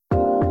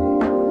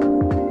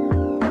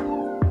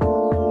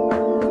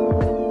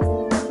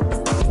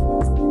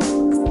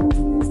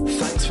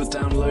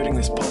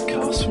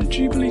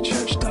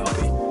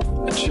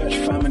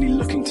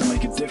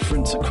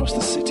across the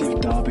city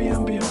of Derby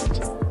and beyond.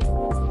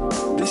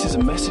 This is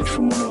a message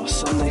from one of our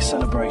Sunday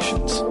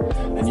celebrations,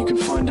 and you can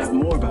find out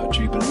more about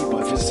Jubilee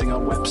by visiting our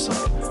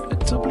website at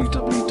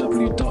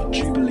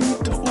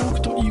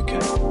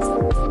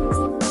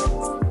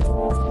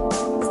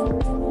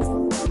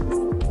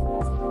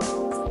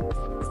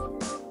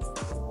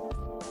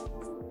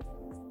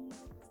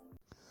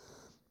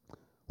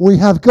We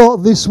have got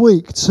this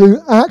week to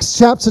Acts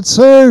chapter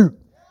 2.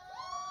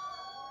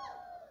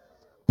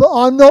 But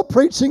I'm not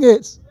preaching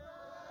it.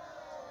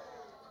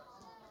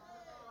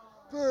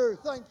 Boo,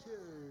 thank you.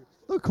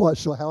 Not quite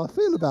sure how I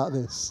feel about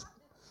this.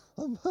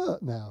 I'm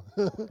hurt now.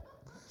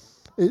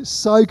 It's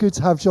so good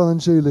to have John and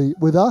Julie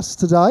with us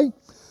today.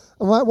 And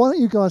why don't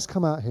you guys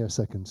come out here a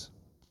second?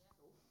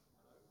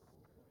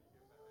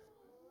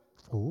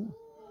 Oh.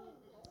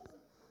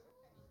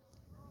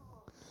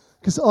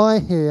 Because I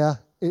hear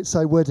it's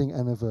a wedding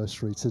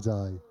anniversary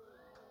today.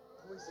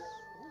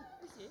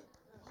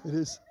 It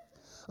is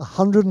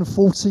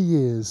 140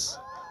 years.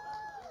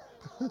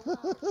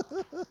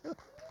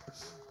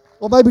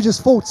 Or maybe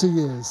just 40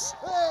 years.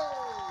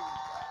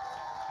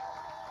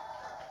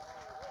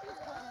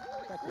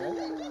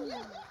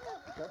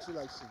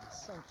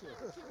 Congratulations. Thank you.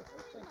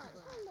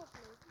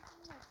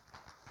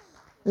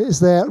 It is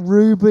their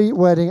Ruby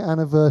wedding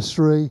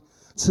anniversary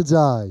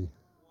today.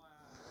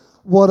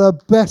 What a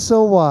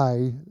better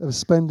way of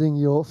spending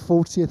your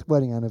 40th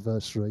wedding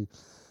anniversary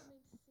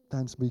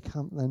than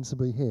to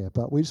be here.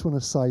 But we just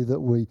want to say that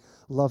we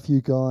love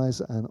you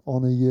guys and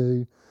honour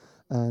you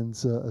and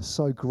are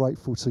so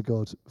grateful to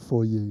God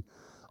for you.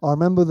 I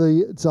remember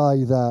the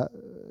day that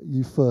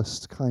you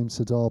first came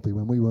to Derby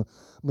when we were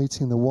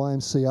meeting the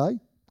YMCA,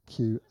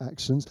 Q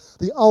Actions.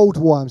 The old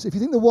YMCA. If you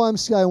think the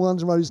YMCA on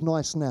London Road is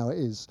nice now, it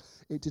is.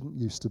 It didn't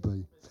used to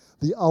be.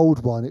 The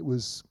old one, it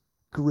was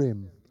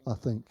grim, I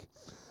think.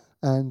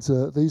 And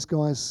these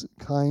guys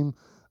came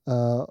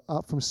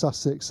up from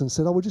Sussex and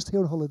said, we're just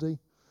here on holiday,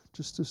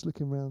 just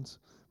looking round,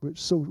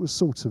 which was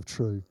sort of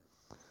true.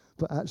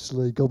 But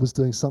actually, God was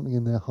doing something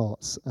in their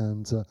hearts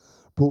and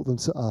brought them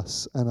to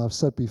us. And I've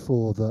said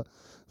before that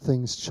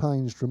things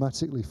changed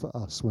dramatically for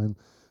us when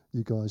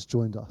you guys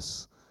joined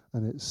us.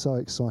 And it's so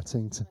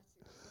exciting to...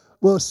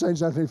 Well, it's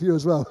changed everything for you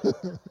as well.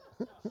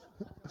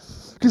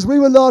 Because we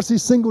were largely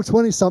single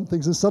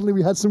 20-somethings and suddenly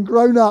we had some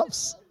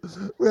grown-ups.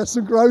 We had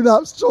some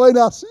grown-ups join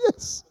us,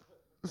 yes.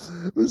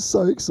 It was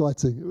so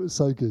exciting. It was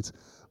so good.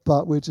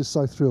 But we're just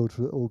so thrilled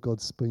for all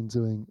God's been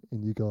doing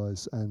in you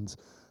guys. And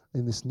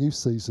in this new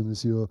season,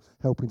 as you're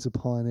helping to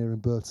pioneer in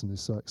Burton,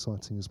 is so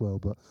exciting as well.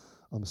 But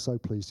I'm so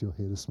pleased you're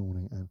here this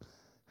morning, and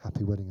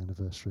happy wedding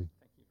anniversary.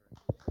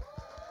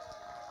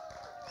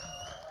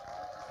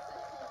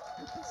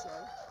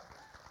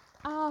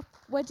 Our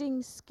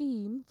wedding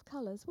scheme of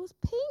colours was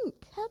pink.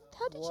 How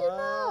did you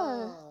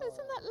know? Isn't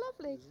that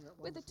lovely?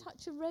 With a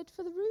touch of red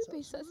for the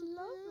rubies. That's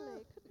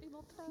lovely. Couldn't be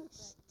more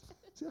perfect.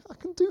 I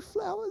can do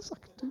flowers.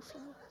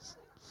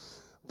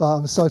 But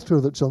I'm so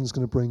thrilled that John's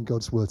going to bring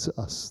God's word to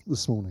us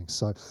this morning.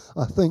 So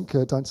I think,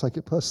 don't take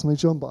it personally,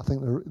 John, but I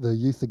think the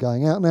youth are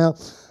going out now,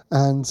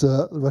 and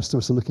the rest of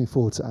us are looking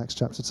forward to Acts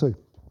chapter 2.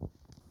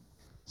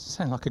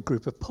 Sound like a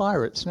group of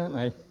pirates, don't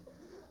they?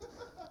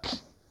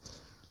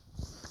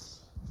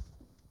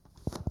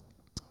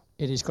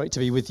 It is great to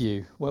be with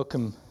you.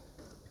 Welcome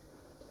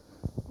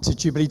to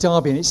Jubilee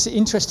Derby. And it's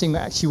interesting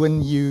that actually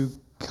when you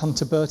come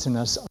to Burton,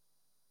 as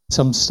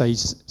some stage,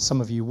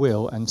 some of you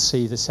will, and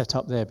see the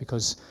setup there,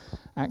 because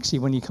actually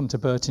when you come to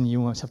Burton, you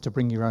almost have to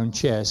bring your own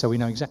chair, so we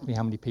know exactly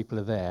how many people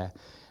are there.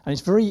 And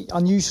it's very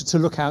unusual to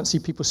look out and see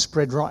people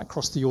spread right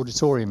across the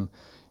auditorium.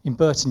 In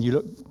Burton, you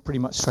look pretty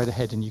much straight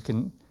ahead and you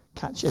can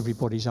catch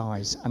everybody's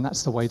eyes. And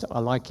that's the way that I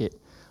like it.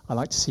 I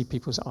like to see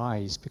people's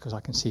eyes because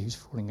I can see who's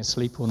falling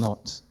asleep or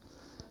not.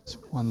 It's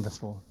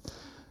wonderful.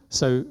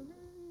 So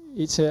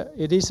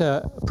it is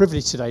a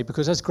privilege today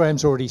because, as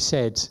Graham's already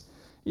said,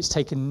 it's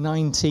taken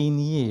 19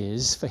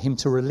 years for him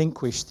to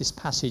relinquish this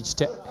passage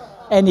to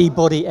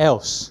anybody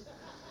else.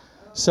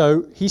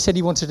 So he said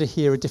he wanted to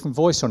hear a different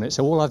voice on it.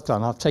 So all I've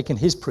done, I've taken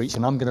his preach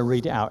and I'm going to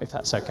read it out, if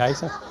that's okay.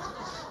 So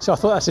I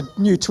thought that's a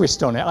new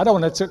twist on it. I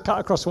don't want to cut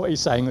across what he's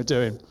saying or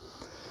doing.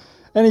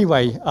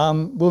 Anyway,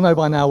 we'll know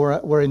by now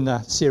we're in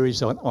the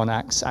series on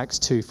Acts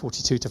 2,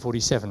 42 to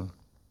 47.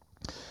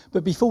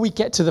 But before we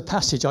get to the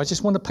passage, I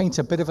just want to paint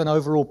a bit of an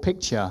overall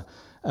picture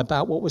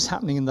about what was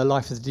happening in the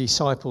life of the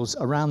disciples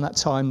around that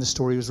time the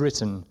story was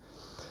written.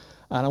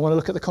 And I want to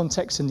look at the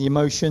context and the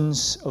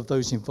emotions of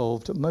those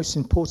involved. But most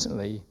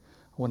importantly,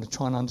 I want to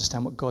try and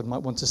understand what God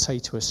might want to say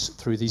to us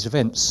through these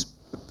events.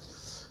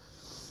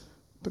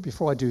 But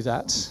before I do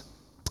that,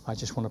 I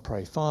just want to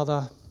pray.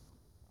 Father,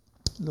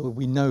 Lord,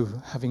 we know,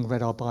 having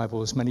read our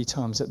Bibles many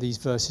times, that these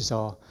verses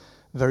are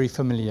very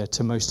familiar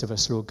to most of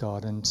us, Lord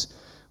God, and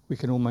we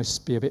can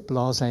almost be a bit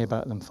blasé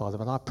about them, Father.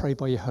 But I pray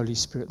by your Holy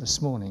Spirit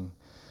this morning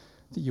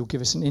that you'll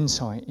give us an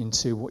insight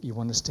into what you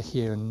want us to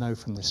hear and know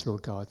from this,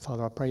 Lord God.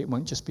 Father, I pray it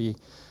won't just be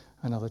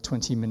another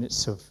 20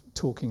 minutes of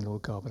talking,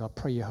 Lord God, but I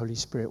pray your Holy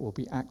Spirit will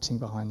be acting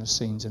behind the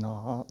scenes in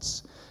our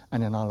hearts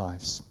and in our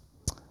lives.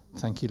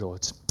 Thank you,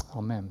 Lord.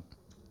 Amen.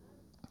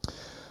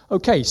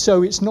 Okay,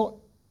 so it's not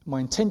my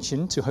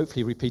intention to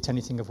hopefully repeat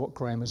anything of what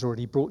Graham has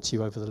already brought to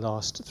you over the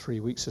last 3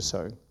 weeks or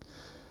so.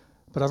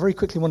 But I very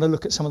quickly want to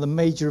look at some of the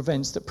major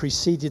events that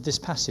preceded this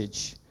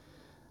passage,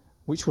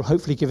 which will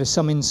hopefully give us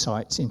some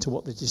insights into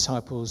what the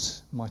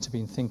disciples might have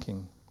been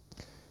thinking.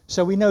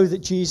 So we know that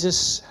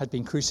Jesus had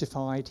been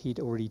crucified,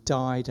 he'd already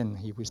died, and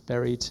he was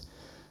buried.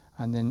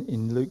 And then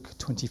in Luke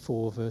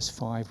 24, verse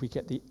 5, we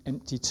get the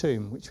empty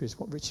tomb, which was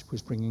what Richard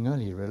was bringing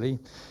earlier, really.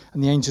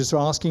 And the angels are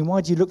asking,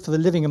 why do you look for the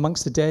living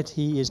amongst the dead?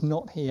 He is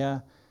not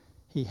here.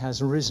 He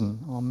has risen.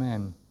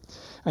 Amen.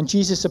 And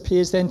Jesus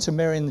appears then to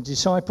Mary and the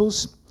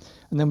disciples.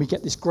 And then we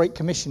get this great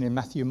commission in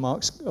Matthew and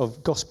Mark's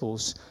of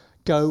Gospels.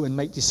 Go and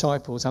make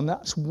disciples. And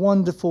that's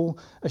wonderful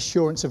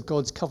assurance of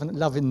God's covenant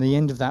love in the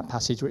end of that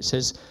passage where it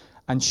says,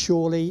 and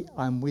surely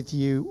I'm with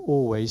you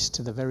always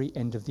to the very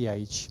end of the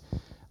age.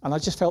 And I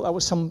just felt that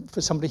was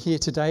for somebody here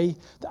today,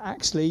 that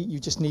actually you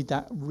just need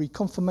that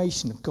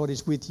reconfirmation of God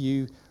is with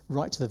you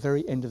right to the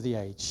very end of the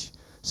age.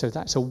 So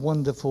that's a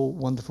wonderful,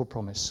 wonderful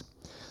promise.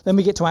 Then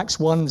we get to Acts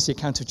 1, there's the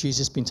account of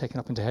Jesus being taken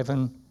up into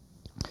heaven.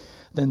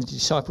 Then the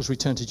disciples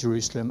return to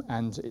Jerusalem,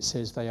 and it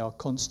says they are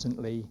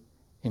constantly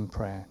in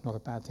prayer. Not a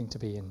bad thing to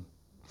be in.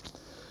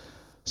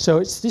 So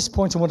it's this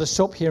point I want to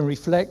stop here and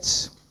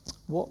reflect.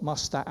 What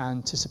must that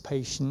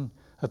anticipation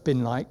have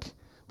been like?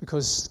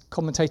 Because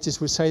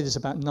commentators would say there's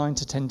about 9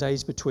 to 10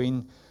 days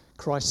between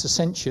Christ's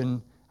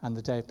ascension and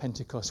the day of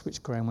Pentecost,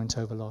 which Graham went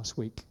over last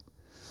week.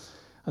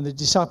 And the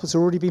disciples had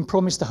already been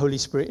promised the Holy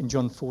Spirit in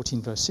John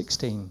 14, verse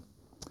 16.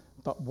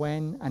 But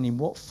when and in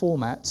what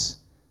format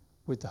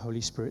would the Holy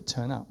Spirit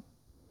turn up?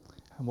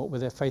 And what were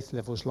their faith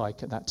levels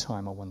like at that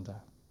time, I wonder?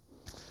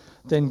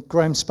 Then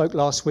Graham spoke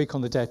last week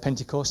on the day of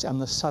Pentecost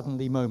and the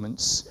suddenly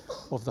moments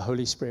of the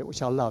Holy Spirit,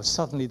 which I love.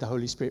 Suddenly the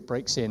Holy Spirit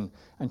breaks in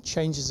and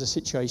changes the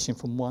situation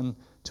from one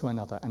to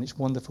another. And it's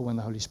wonderful when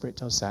the Holy Spirit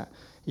does that.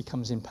 He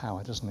comes in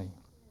power, doesn't he?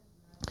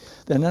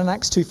 Then in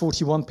Acts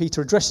 2:41,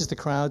 Peter addresses the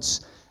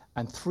crowds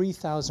and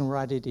 3,000 were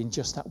added in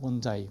just that one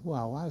day.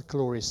 Wow, what a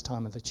glorious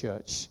time of the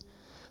church.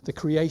 The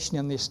creation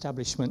and the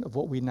establishment of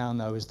what we now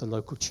know as the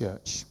local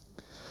church.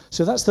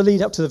 So that's the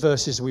lead up to the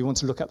verses we want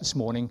to look at this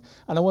morning.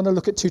 And I want to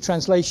look at two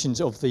translations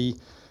of the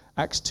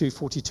Acts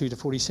 2:42 to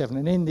 47.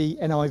 And in the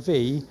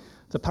NIV,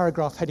 the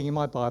paragraph heading in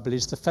my Bible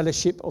is the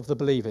fellowship of the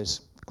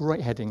believers.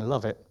 Great heading, I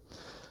love it.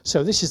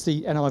 So this is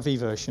the NIV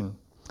version.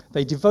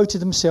 They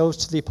devoted themselves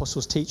to the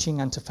apostles'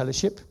 teaching and to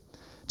fellowship,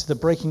 to the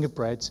breaking of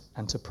bread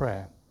and to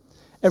prayer.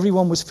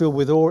 Everyone was filled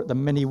with awe at the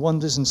many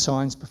wonders and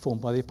signs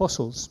performed by the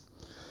apostles.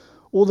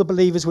 All the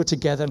believers were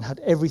together and had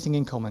everything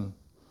in common.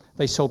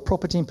 They sold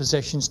property and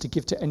possessions to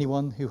give to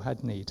anyone who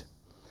had need.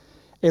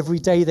 Every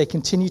day they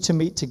continued to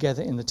meet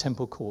together in the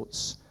temple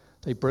courts.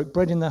 They broke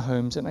bread in their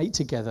homes and ate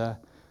together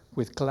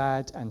with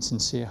glad and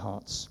sincere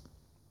hearts,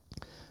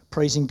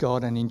 praising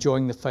God and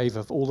enjoying the favour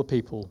of all the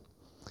people.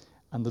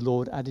 And the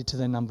Lord added to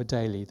their number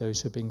daily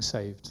those who are being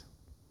saved.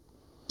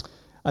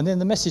 And then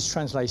the Message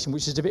translation,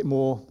 which is a bit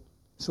more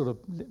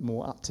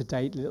more up to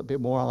date, a little bit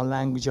more our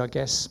language, I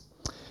guess.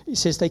 It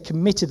says they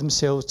committed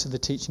themselves to the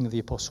teaching of the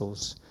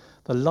apostles,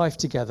 the life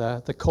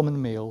together, the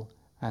common meal,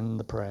 and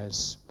the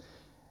prayers.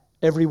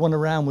 Everyone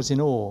around was in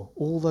awe,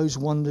 all those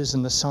wonders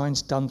and the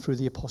signs done through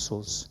the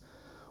apostles.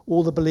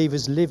 All the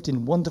believers lived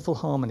in wonderful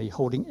harmony,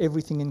 holding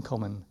everything in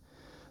common.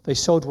 They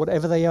sold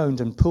whatever they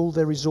owned and pooled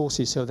their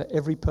resources so that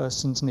every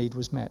person's need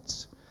was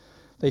met.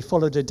 They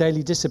followed a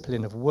daily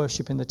discipline of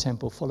worship in the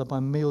temple, followed by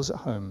meals at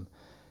home.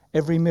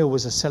 Every meal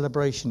was a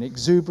celebration,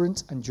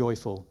 exuberant and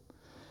joyful,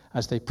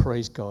 as they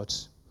praised God.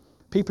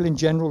 People in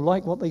general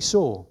liked what they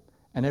saw,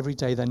 and every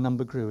day their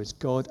number grew as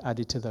God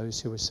added to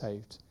those who were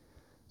saved.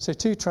 So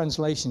two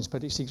translations,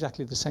 but it's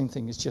exactly the same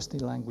thing, it's just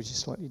the language is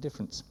slightly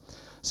different.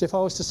 So if I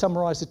was to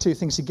summarize the two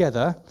things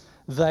together,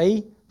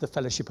 they, the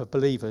fellowship of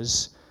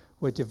believers,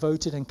 were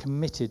devoted and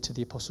committed to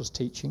the apostles'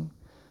 teaching,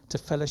 to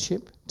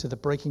fellowship, to the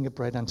breaking of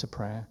bread and to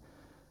prayer.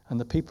 And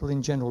the people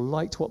in general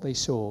liked what they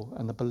saw,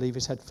 and the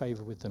believers had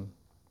favour with them.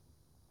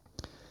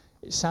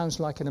 It sounds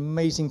like an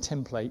amazing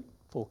template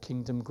for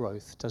kingdom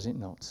growth, does it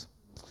not?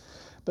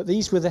 But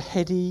these were the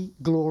heady,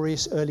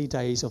 glorious early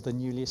days of the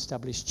newly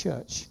established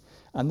church.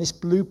 And this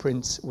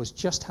blueprint was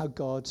just how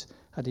God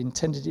had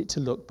intended it to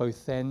look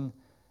both then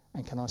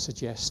and, can I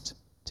suggest,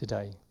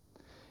 today.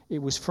 It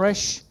was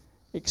fresh,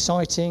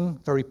 exciting,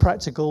 very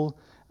practical,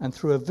 and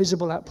through a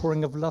visible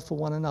outpouring of love for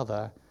one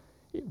another,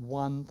 it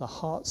won the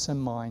hearts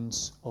and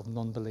minds of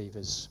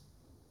non-believers.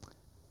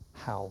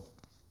 How?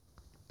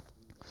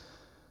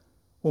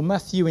 Well,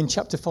 Matthew in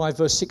chapter 5,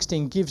 verse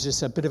 16 gives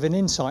us a bit of an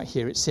insight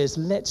here. It says,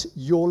 "Let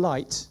your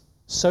light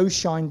so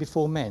shine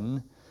before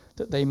men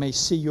that they may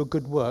see your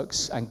good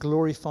works and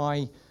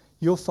glorify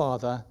your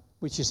Father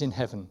which is in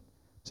heaven."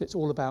 So it's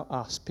all about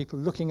us, people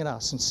looking at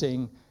us and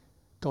seeing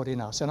God in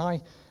us. And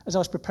as I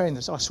was preparing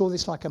this, I saw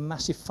this like a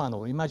massive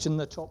funnel. Imagine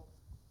the top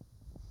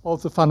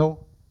of the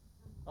funnel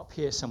up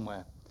here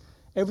somewhere.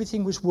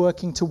 Everything was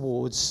working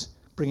towards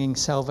bringing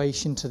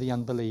salvation to the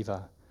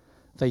unbeliever.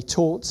 They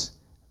taught,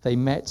 they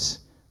met,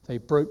 they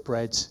broke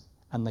bread,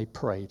 and they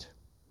prayed.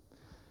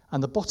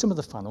 And the bottom of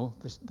the funnel,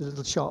 the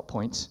little sharp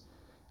points,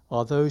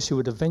 are those who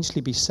would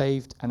eventually be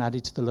saved and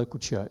added to the local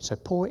church. So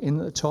pour it in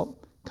at the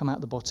top, come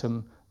out the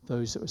bottom,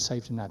 those that were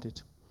saved and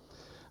added.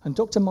 And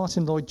Dr.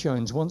 Martin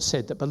Lloyd-Jones once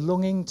said that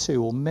belonging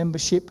to or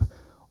membership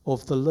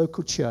of the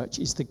local church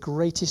is the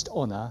greatest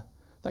honour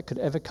that could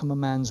ever come a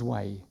man's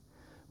way.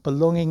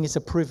 Belonging is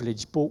a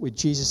privilege bought with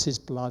Jesus'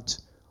 blood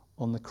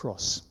on the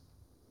cross.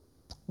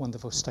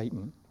 Wonderful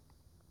statement.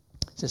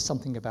 There's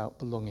something about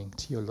belonging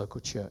to your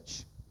local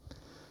church.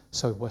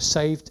 So we're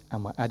saved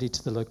and we're added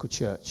to the local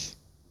church.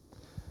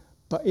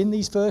 But in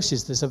these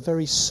verses, there's a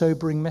very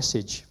sobering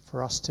message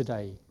for us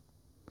today.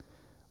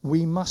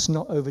 We must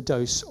not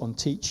overdose on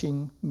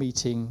teaching,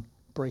 meeting,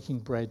 breaking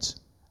bread,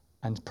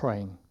 and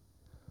praying.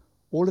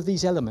 All of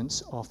these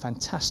elements are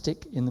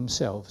fantastic in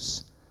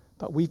themselves,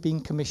 but we've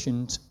been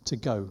commissioned to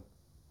go.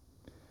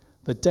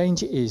 The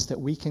danger is that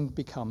we can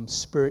become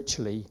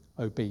spiritually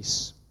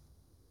obese.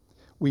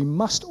 We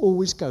must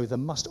always go. There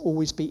must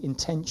always be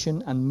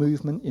intention and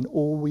movement in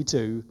all we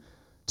do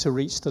to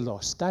reach the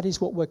lost. That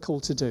is what we're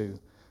called to do.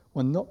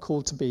 We're not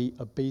called to be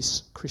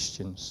obese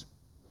Christians.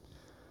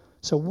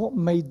 So what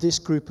made this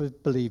group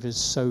of believers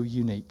so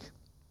unique?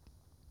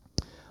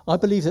 I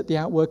believe that the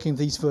outworking of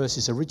these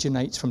verses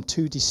originates from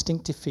two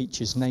distinctive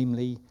features,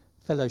 namely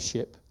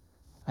fellowship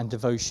and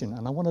devotion.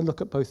 And I want to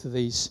look at both of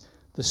these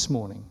this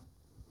morning.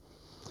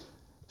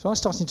 So I was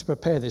starting to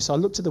prepare this. I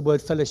looked at the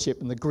word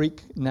fellowship and the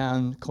Greek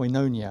noun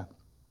koinonia.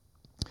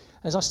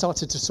 As I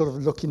started to sort of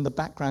look in the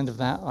background of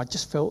that, I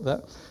just felt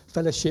that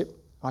fellowship,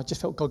 I just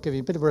felt God gave me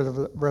a bit of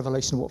a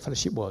revelation of what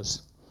fellowship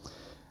was.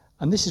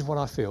 And this is what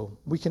I feel.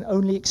 We can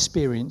only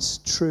experience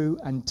true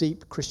and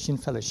deep Christian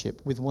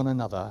fellowship with one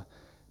another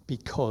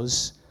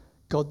because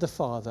God the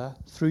Father,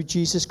 through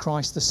Jesus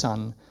Christ the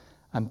Son,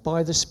 and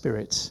by the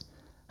Spirit,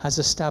 has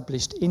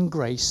established in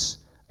grace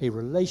a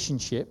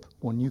relationship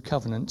or new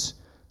covenant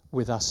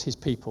with us, his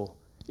people.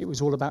 It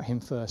was all about him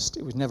first.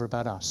 It was never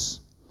about us.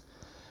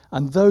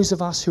 And those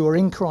of us who are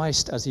in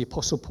Christ, as the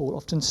Apostle Paul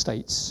often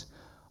states,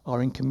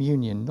 are in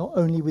communion not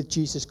only with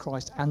Jesus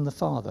Christ and the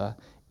Father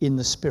in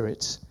the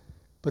Spirit,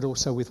 but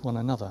also with one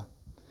another.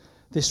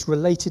 This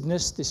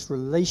relatedness, this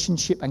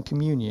relationship and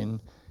communion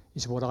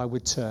is what I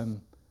would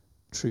term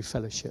true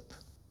fellowship.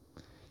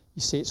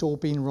 You see, it's all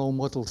been role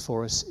modelled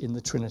for us in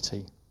the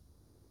Trinity.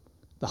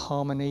 The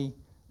harmony,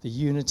 the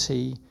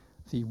unity,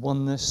 the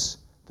oneness,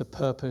 the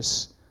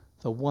purpose,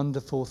 the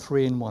wonderful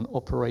three-in-one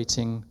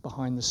operating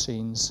behind the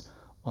scenes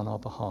on our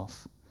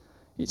behalf.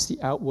 It's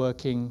the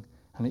outworking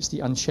and it's the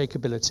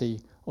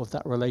unshakability of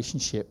that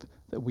relationship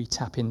that we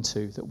tap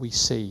into, that we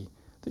see,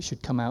 that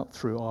should come out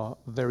through our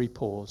very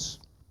pores.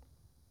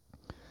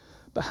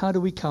 But how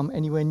do we come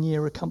anywhere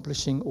near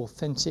accomplishing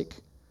authentic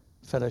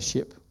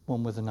fellowship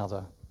one with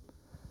another?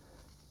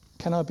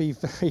 Can I be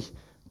very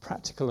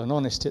practical and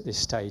honest at this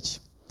stage?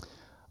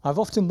 I've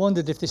often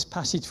wondered if this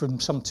passage from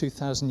some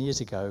 2,000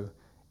 years ago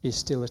is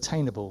still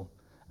attainable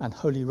and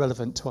wholly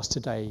relevant to us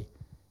today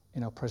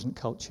in our present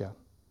culture.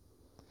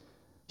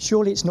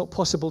 Surely it's not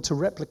possible to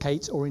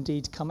replicate or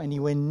indeed come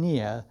anywhere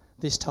near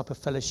this type of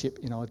fellowship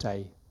in our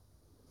day.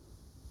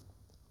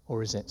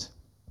 Or is it?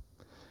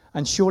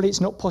 And surely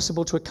it's not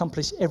possible to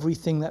accomplish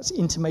everything that's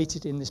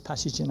intimated in this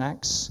passage in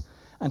Acts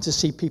and to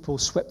see people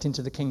swept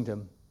into the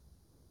kingdom.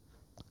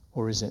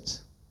 Or is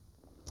it?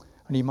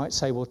 And you might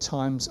say, well,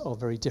 times are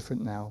very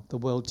different now. The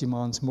world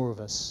demands more of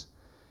us.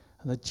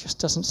 And there just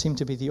doesn't seem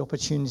to be the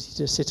opportunity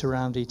to sit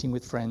around eating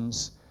with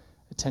friends,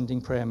 attending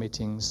prayer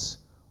meetings,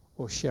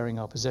 or sharing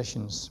our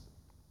possessions.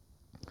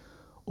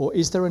 Or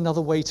is there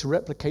another way to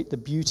replicate the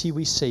beauty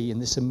we see in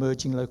this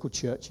emerging local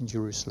church in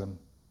Jerusalem?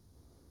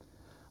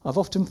 I've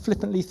often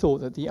flippantly thought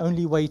that the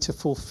only way to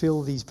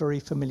fulfill these very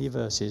familiar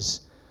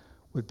verses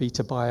would be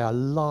to buy a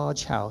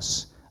large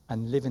house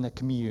and live in a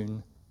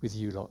commune with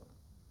you lot.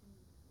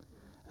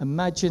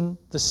 Imagine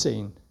the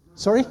scene.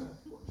 Sorry?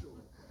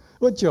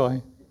 What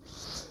joy.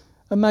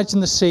 Imagine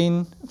the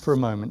scene for a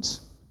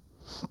moment.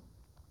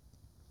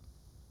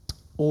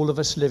 All of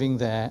us living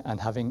there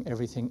and having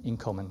everything in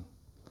common.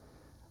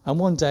 And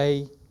one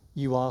day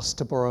you ask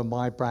to borrow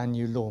my brand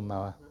new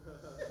lawnmower.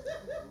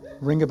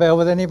 Ring a bell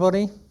with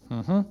anybody?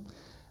 Mm-hmm.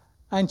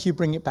 And you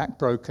bring it back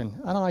broken.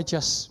 And I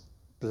just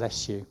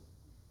bless you.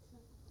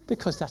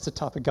 Because that's the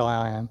type of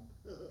guy I am.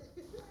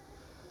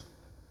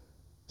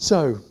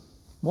 So,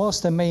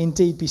 whilst there may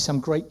indeed be some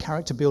great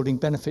character building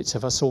benefits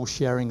of us all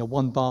sharing a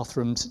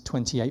 1-bathroomed,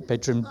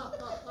 28-bedroom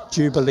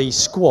Jubilee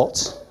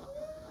squat,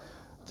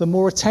 the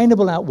more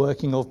attainable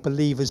outworking of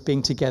believers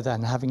being together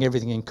and having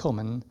everything in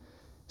common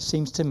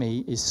seems to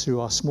me is through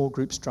our small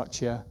group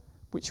structure,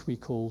 which we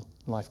call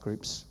life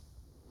groups.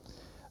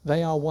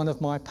 They are one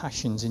of my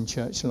passions in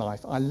church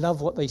life. I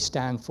love what they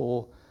stand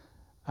for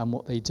and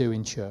what they do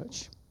in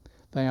church.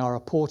 They are a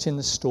port in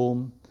the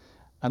storm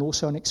and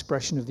also an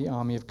expression of the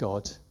army of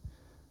God.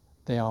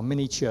 They are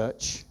mini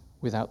church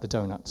without the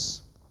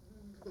donuts.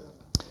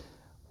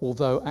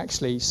 Although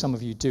actually some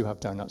of you do have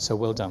donuts, so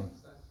well done.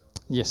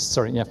 Yes,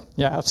 sorry, yeah,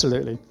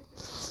 absolutely.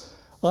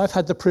 I've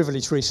had the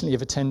privilege recently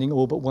of attending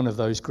all but one of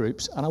those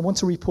groups, and I want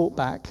to report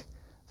back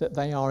that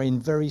they are in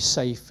very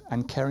safe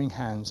and caring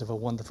hands of a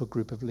wonderful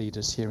group of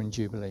leaders here in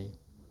Jubilee.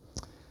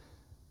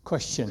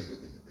 Question,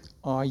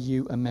 are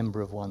you a member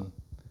of one?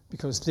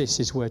 Because this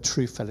is where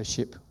true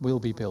fellowship will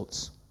be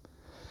built.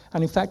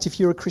 And in fact, if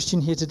you're a Christian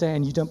here today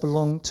and you don't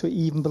belong to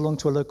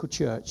a local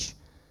church,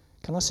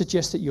 can I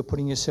suggest that you're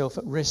putting yourself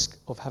at risk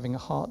of having a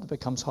heart that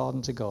becomes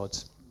hardened to God?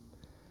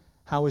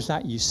 How is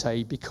that, you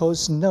say?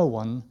 Because no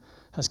one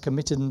has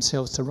committed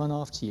themselves to run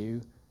after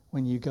you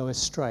when you go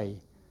astray.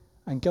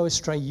 And go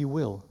astray you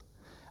will.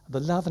 The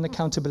love and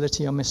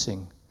accountability are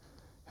missing.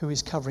 Who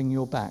is covering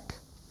your back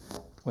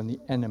when the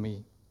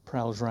enemy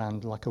prowls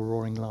around like a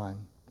roaring lion?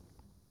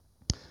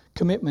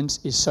 Commitment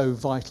is so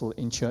vital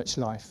in church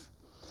life.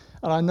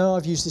 And I know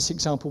I've used this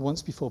example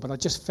once before, but I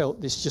just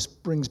felt this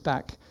just brings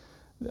back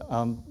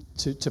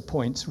to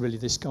point, really,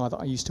 this guy that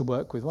I used to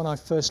work with. When I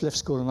first left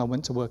school and I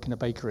went to work in a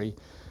bakery,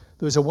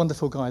 there was a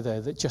wonderful guy there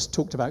that just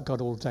talked about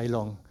God all day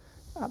long.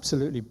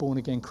 Absolutely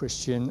born-again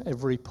Christian,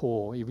 every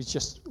pore. He was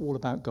just all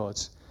about God.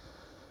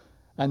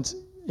 And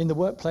in the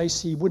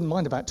workplace, he wouldn't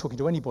mind about talking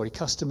to anybody,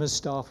 customers,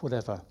 staff,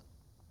 whatever.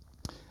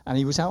 And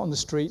he was out on the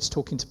streets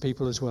talking to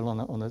people as well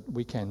on a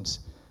weekend.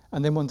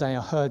 And then one day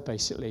I heard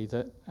basically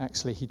that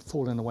actually he'd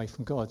fallen away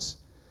from God.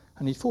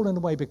 And he'd fallen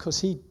away because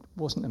he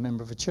wasn't a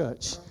member of a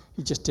church.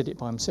 He just did it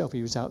by himself.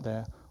 He was out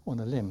there on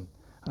a limb.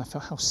 And I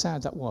felt how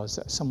sad that was,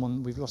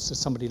 that we've lost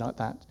somebody like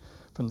that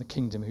from the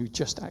kingdom who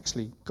just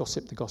actually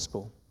gossiped the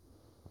gospel.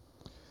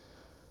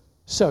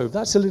 So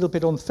that's a little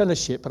bit on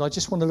fellowship, but I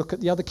just want to look at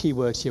the other key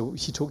word here,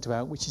 which he talked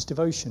about, which is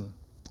devotion.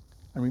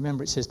 And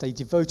remember, it says they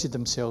devoted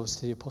themselves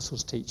to the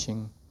apostles'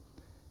 teaching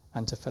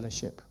and to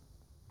fellowship.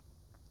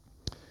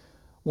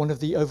 One of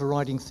the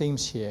overriding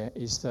themes here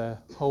is the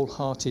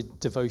wholehearted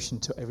devotion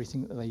to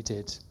everything that they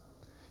did.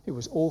 It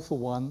was all for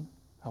one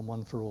and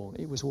one for all.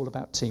 It was all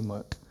about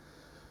teamwork.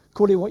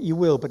 Call it what you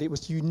will, but it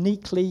was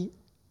uniquely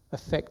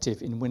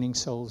effective in winning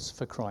souls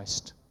for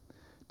Christ.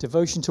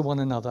 Devotion to one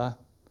another.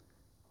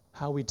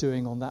 How are we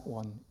doing on that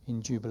one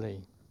in Jubilee?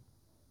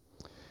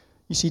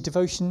 You see,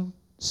 devotion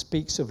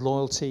speaks of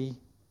loyalty,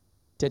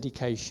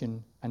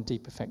 dedication, and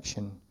deep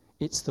affection.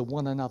 It's the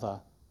one another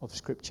of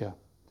Scripture.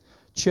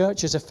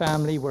 Church is a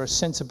family where a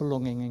sense of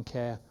belonging and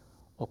care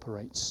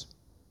operates.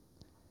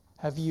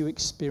 Have you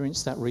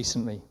experienced that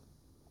recently?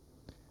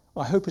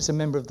 I hope as a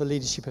member of the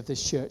leadership of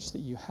this church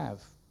that you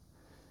have.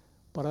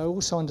 But I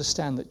also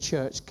understand that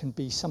church can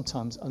be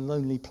sometimes a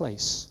lonely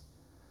place.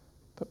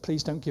 But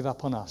please don't give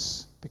up on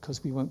us,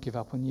 because we won't give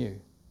up on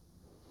you.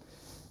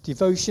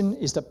 Devotion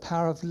is the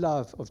power of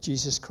love of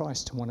Jesus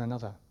Christ to one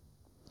another.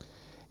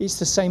 It's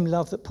the same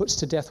love that puts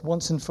to death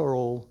once and for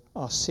all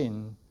our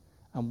sin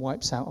and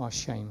wipes out our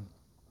shame.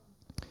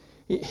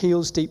 It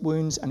heals deep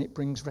wounds and it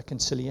brings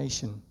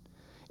reconciliation.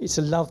 It's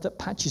a love that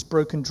patches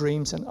broken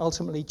dreams and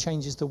ultimately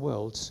changes the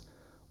world,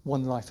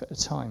 one life at a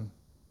time.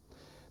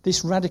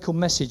 This radical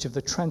message of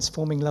the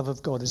transforming love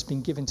of God has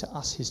been given to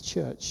us, his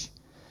church.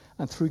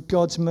 And through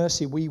God's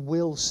mercy, we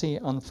will see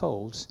it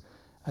unfold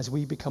as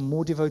we become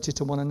more devoted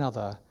to one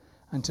another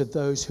and to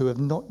those who have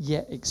not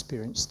yet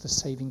experienced the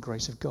saving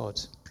grace of God.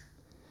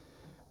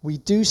 We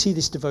do see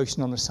this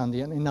devotion on a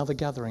Sunday and in other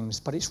gatherings,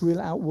 but its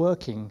real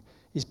outworking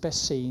is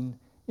best seen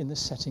in the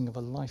setting of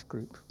a life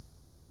group.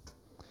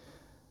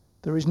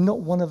 There is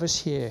not one of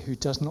us here who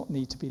does not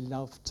need to be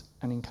loved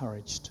and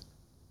encouraged.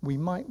 We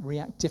might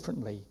react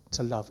differently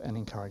to love and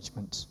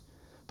encouragement,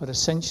 but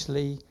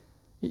essentially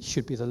it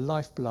should be the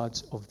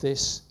lifeblood of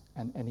this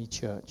and any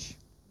church.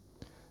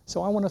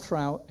 So I want to throw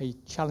out a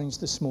challenge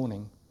this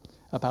morning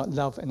about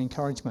love and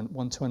encouragement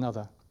one to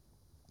another.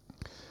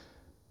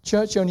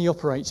 Church only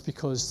operates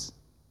because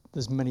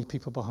there's many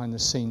people behind the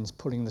scenes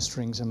pulling the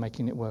strings and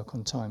making it work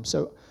on time.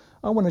 So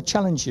I want to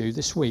challenge you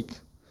this week.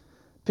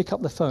 Pick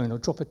up the phone or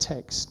drop a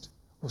text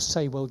or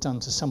say well done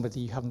to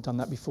somebody you haven't done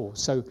that before.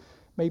 So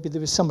maybe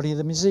there was somebody of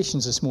the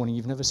musicians this morning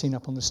you've never seen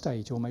up on the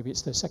stage, or maybe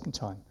it's their second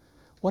time.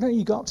 Why don't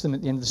you go up to them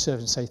at the end of the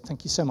service and say,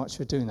 thank you so much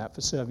for doing that,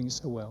 for serving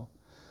so well?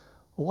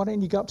 Or why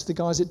don't you go up to the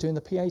guys that are doing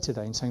the PA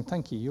today and saying,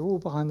 thank you, you're all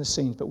behind the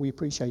scenes, but we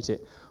appreciate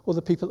it. Or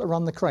the people that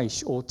run the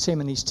creche, or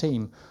Tim and his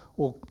team,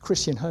 or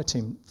Chrissy and her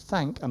team.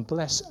 Thank and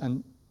bless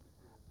and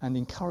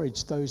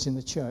encourage those in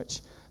the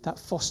church. That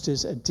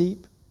fosters a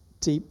deep,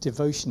 deep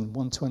devotion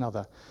one to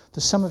another.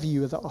 There's some of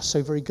you that are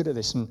so very good at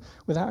this, and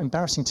without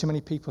embarrassing too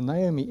many people,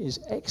 Naomi is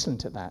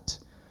excellent at that.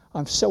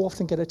 I so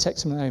often get a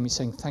text from Naomi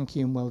saying, thank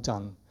you and well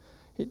done.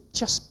 It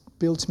just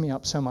builds me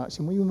up so much,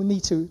 and we will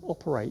need to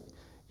operate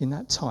in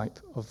that type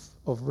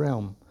of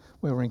realm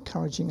where we're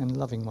encouraging and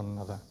loving one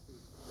another.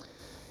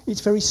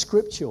 It's very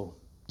scriptural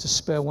to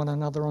spur one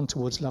another on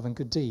towards love and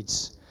good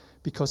deeds,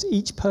 because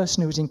each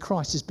person who is in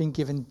Christ has been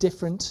given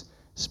different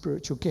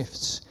spiritual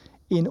gifts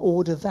in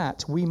order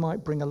that we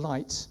might bring a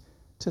light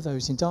to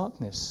those in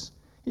darkness.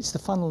 It's the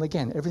funnel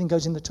again. Everything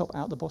goes in the top,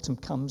 out the bottom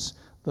comes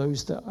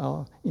those that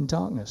are in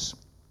darkness.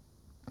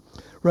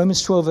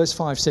 Romans 12 verse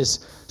 5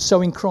 says,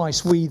 so in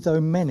Christ we,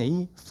 though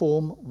many,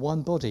 form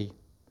one body,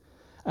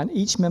 and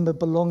each member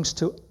belongs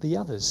to the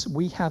others.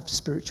 We have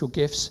spiritual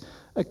gifts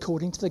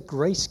according to the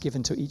grace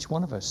given to each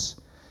one of us.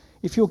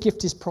 If your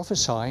gift is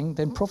prophesying,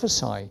 then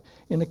prophesy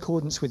in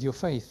accordance with your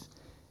faith.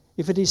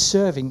 If it is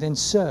serving, then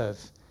serve.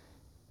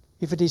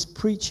 If it is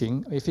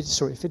preaching, if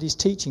it is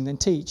teaching, then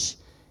teach.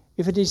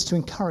 If it is to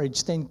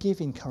encourage, then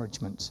give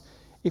encouragement.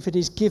 If it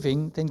is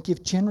giving, then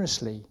give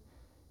generously.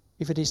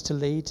 If it is to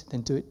lead,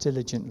 then do it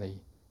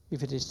diligently.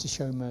 If it is to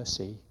show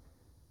mercy,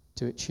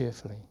 do it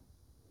cheerfully.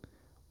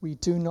 We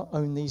do not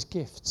own these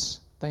gifts.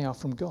 They are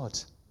from God.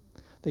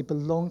 They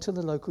belong to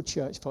the local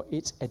church for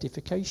its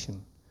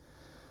edification.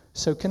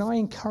 So can I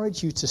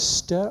encourage you to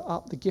stir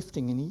up the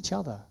gifting in each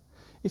other?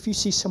 If you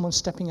see someone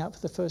stepping out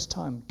for the first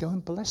time, go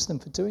and bless them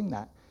for doing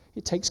that.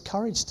 It takes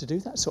courage to do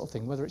that sort of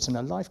thing, whether it's in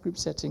a life group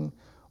setting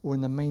or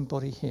in the main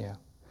body here.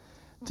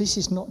 This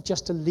is not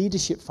just a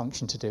leadership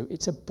function to do,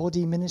 it's a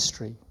body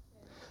ministry.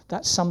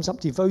 That sums up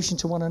devotion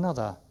to one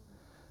another.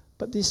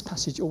 But this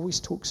passage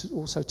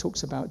also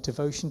talks about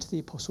devotion to the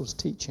apostles'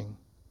 teaching.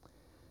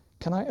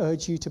 Can I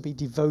urge you to be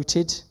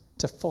devoted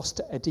to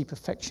foster a deep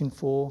affection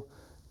for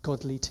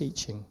godly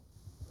teaching?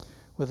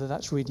 Whether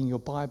that's reading your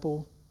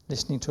Bible,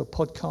 listening to a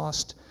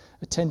podcast,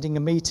 attending a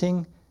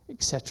meeting,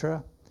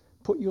 etc.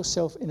 Put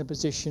yourself in a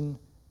position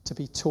to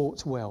be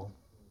taught well.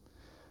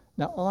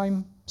 Now,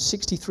 I'm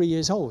 63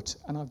 years old,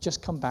 and I've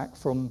just come back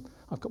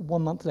I've got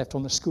 1 month left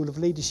on the School of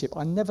Leadership.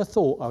 I never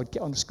thought I would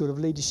get on the School of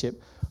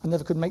Leadership. I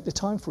never could make the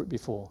time for it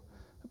before.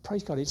 But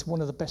praise God, it's one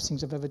of the best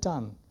things I've ever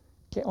done.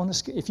 Get on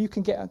if you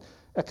can get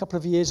a couple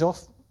of years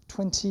off,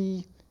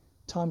 20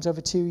 times over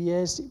 2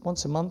 years,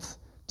 once a month,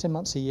 10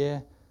 months a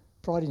year,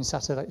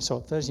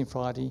 Thursday and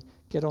Friday,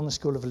 get on the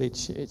School of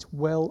Leadership. It's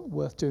well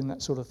worth doing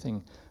that sort of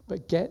thing.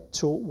 But get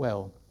taught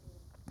well.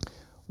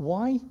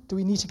 Why do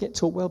we need to get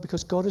taught well?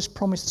 Because God has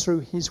promised through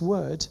his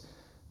word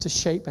to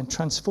shape and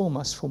transform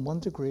us from one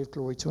degree of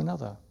glory to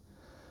another.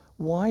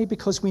 Why?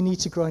 Because we need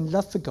to grow in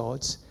love for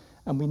God,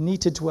 and we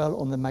need to dwell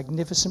on the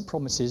magnificent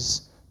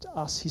promises to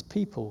us, his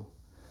people.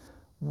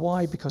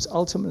 Why? Because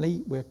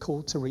ultimately we're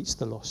called to reach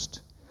the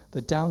lost,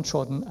 the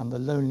downtrodden and the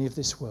lonely of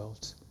this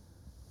world.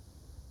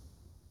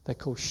 They're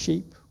called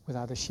sheep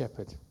without a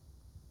shepherd.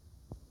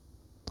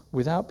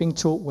 Without being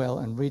taught well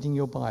and reading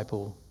your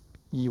Bible,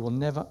 you will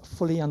never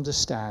fully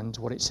understand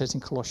what it says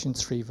in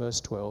Colossians 3 verse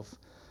 12.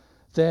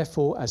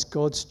 Therefore, as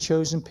God's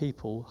chosen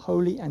people,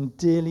 holy and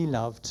dearly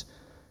loved,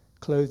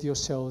 clothe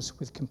yourselves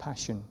with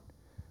compassion.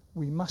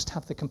 We must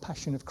have the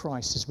compassion of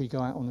Christ as we go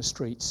out on the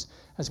streets,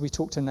 as we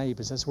talk to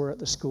neighbours, as we're at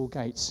the school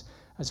gates,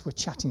 as we're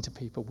chatting to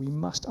people. We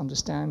must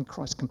understand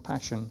Christ's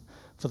compassion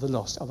for the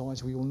lost.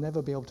 Otherwise, we will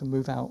never be able to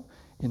move out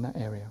in that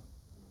area.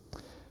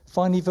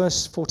 Finally,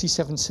 verse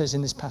 47 says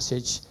in this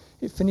passage,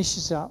 it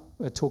finishes up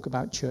a talk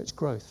about church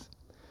growth.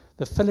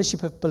 The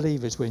fellowship of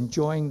believers were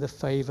enjoying the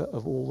favour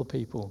of all the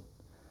people.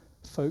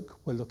 Folk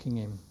were looking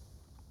in.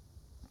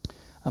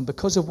 And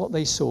because of what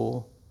they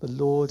saw, the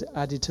Lord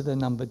added to their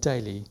number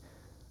daily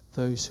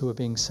those who were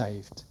being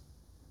saved.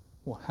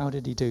 Well, how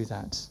did he do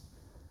that?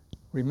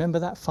 Remember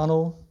that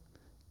funnel?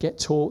 Get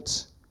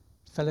taught,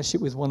 fellowship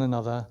with one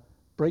another,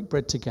 break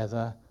bread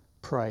together,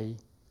 pray,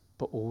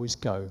 but always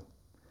go.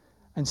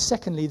 And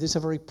secondly, there's a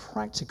very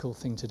practical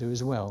thing to do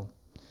as well.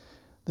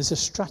 There's a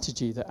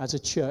strategy that as a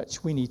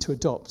church we need to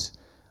adopt.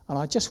 And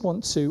I just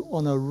want to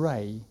honour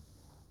Ray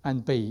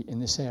and B in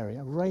this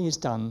area. Ray has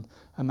done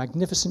a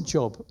magnificent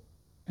job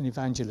in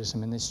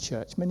evangelism in this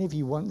church. Many of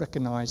you won't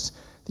recognise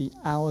the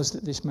hours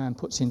that this man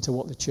puts into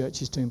what the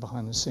church is doing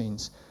behind the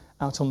scenes,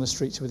 out on the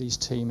streets with his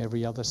team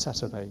every other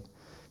Saturday.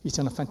 He's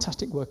done a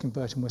fantastic work in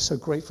Burton. We're so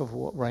grateful for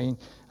what Ray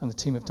and the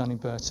team have done in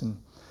Burton.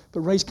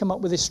 But Ray's come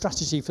up with this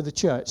strategy for the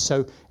church,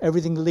 so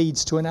everything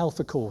leads to an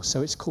alpha course.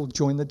 So it's called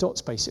Join the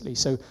Dots, basically.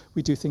 So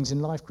we do things in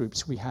life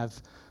groups. We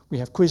have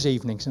quiz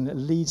evenings, and it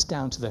leads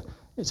down to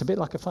it's a bit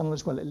like a funnel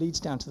as well. It leads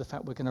down to the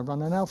fact we're going to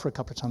run an alpha a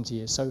couple of times a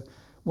year. So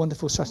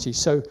wonderful strategy.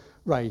 So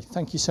Ray,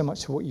 thank you so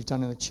much for what you've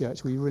done in the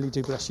church. We really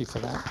do bless you for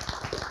that.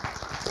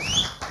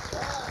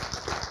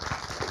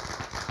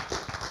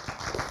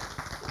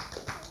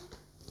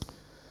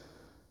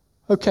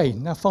 Okay,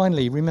 now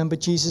finally, remember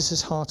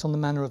Jesus' heart on the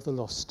matter of the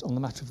lost.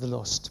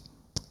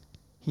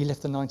 He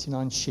left the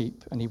 99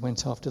 sheep and he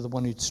went after the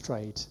one who'd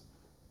strayed,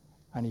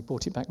 and he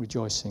brought it back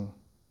rejoicing.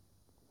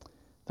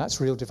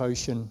 That's real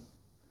devotion.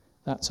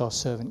 That's our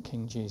servant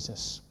King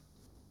Jesus.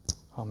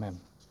 Amen.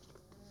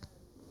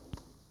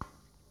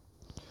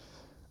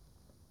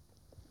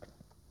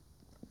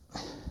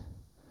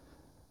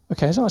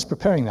 Okay, as I was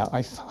preparing that,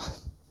 I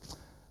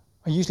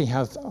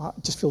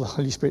just feel the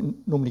Holy Spirit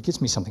normally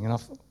gives me something, and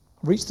I've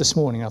reached this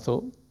morning, I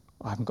thought,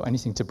 I haven't got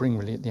anything to bring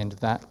really at the end of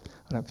that.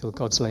 I don't feel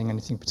God's laying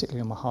anything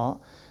particularly on my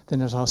heart.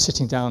 Then as I was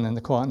sitting down in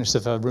the quietness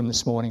of a room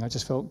this morning, I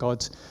just felt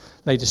God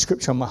laid a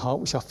scripture on my heart,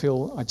 which I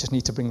feel I just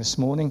need to bring this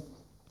morning.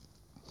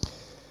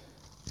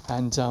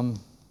 And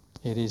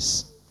it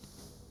is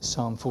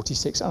Psalm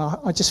 46. And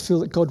I just feel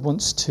that God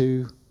wants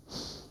to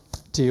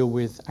deal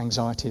with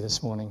anxiety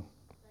this morning.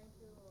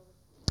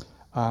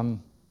 A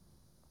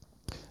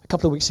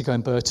couple of weeks ago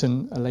in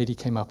Burton, a lady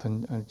came up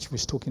and she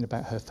was talking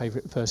about her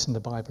favourite verse in the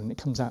Bible, and it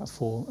comes out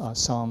of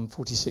Psalm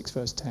 46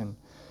 verse 10,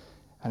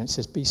 and it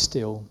says, "Be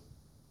still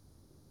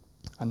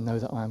and know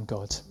that I am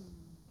God."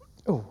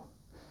 Oh,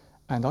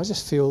 and I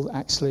just feel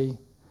actually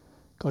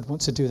God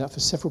wants to do that for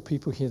several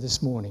people here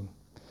this morning.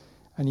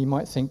 And you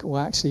might think, well,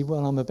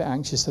 I'm a bit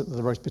anxious that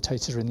the roast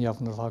potatoes are in the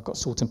oven or I've got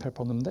salt and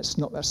pepper on them. That's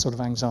not that sort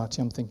of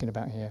anxiety I'm thinking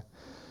about here.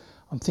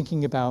 I'm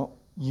thinking about,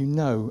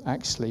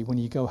 actually, when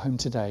you go home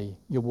today,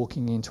 you're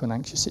walking into an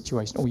anxious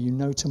situation,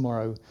 or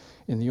tomorrow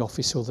in the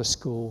office or the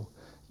school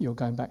you're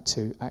going back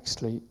to,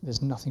 actually,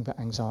 there's nothing but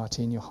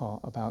anxiety in your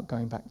heart about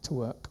going back to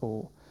work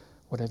or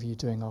whatever you're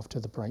doing after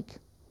the break.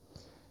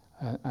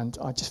 And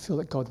I just feel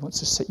that God wants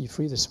to set you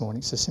free this morning.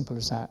 It's as simple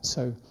as that.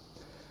 So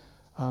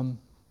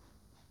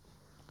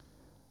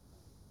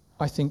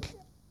I think,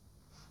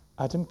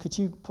 Adam, could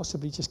you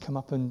possibly just come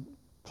up and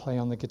play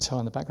on the guitar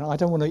in the background? I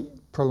don't want to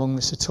prolong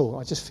this at all.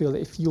 I just feel that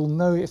if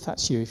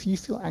that's you, if you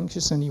feel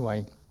anxious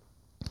anyway,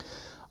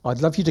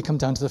 I'd love you to come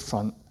down to the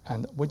front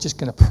and we're just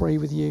going to pray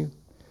with you.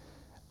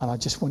 And I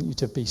just want you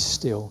to be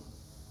still.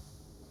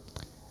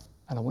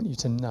 And I want you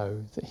to know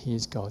that he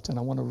is God. And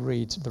I want to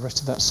read the rest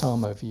of that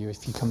psalm over you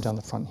if you come down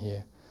the front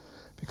here.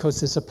 Because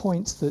there's a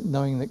point that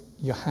knowing that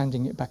you're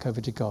handing it back over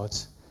to God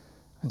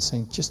and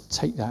saying, just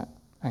take that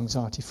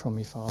anxiety from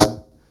me,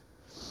 Father.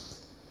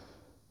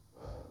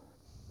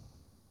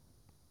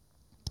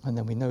 And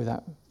then we know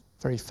that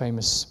very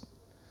famous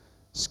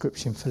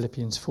scripture in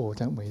Philippians 4,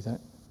 don't we?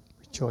 That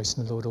rejoice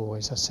in the Lord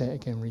always. I say it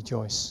again,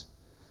 rejoice.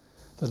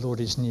 The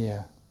Lord is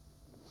near.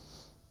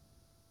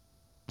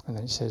 And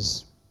then it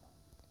says,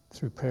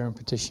 through prayer and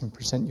petition,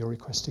 present your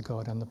request to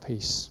God and the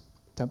peace.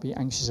 Don't be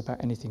anxious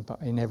about anything, but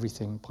in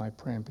everything, by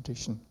prayer and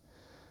petition,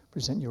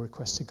 present your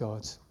request to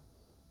God.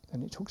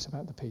 Then it talks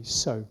about the peace.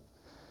 So,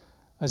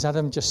 as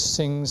Adam just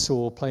sings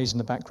or plays in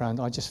the background,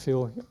 I just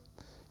feel,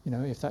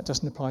 if that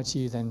doesn't apply to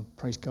you, then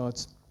praise God.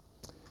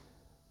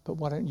 But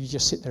why don't you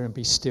just sit there and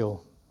be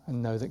still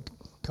and know that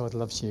God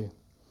loves you?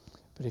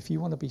 But if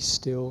you want to be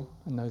still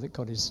and know that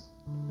God is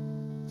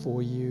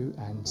for you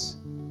and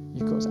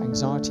you've got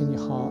anxiety in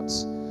your heart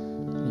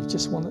and you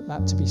just want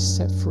that to be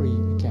set free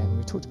again.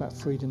 We talked about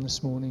freedom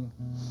this morning.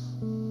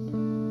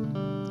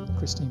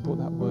 Christine brought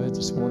that word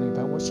this morning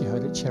about what she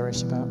heard at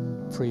Cherish about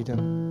freedom.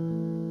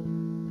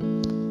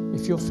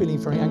 If you're feeling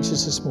very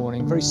anxious this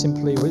morning, very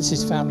simply, this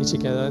is family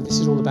together. This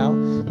is all about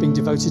being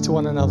devoted to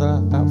one another,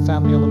 about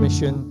family on a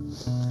mission,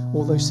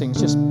 all those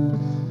things.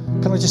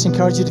 Can I just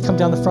encourage you to come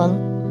down the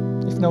front?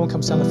 If no one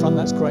comes down the front,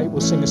 that's great.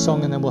 We'll sing a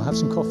song and then we'll have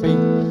some coffee.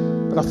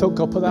 But I felt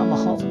God put that in my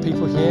heart for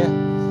people here.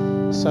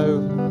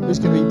 So who's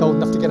going to be bold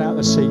enough to get out of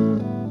their seat?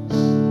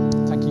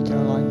 Thank you,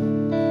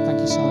 Caroline. Thank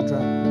you, Sandra.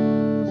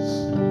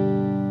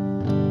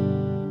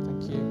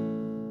 Thank you.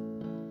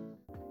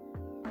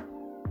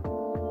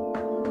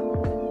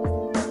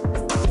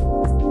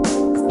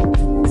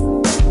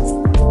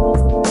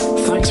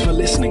 Thanks for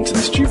listening to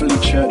this Jubilee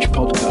Church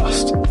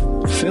podcast.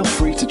 Feel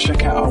free to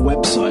check out our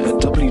website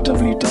at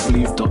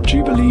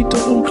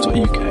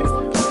www.jubilee.org.uk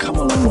and come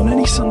along on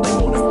any Sunday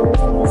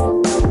morning.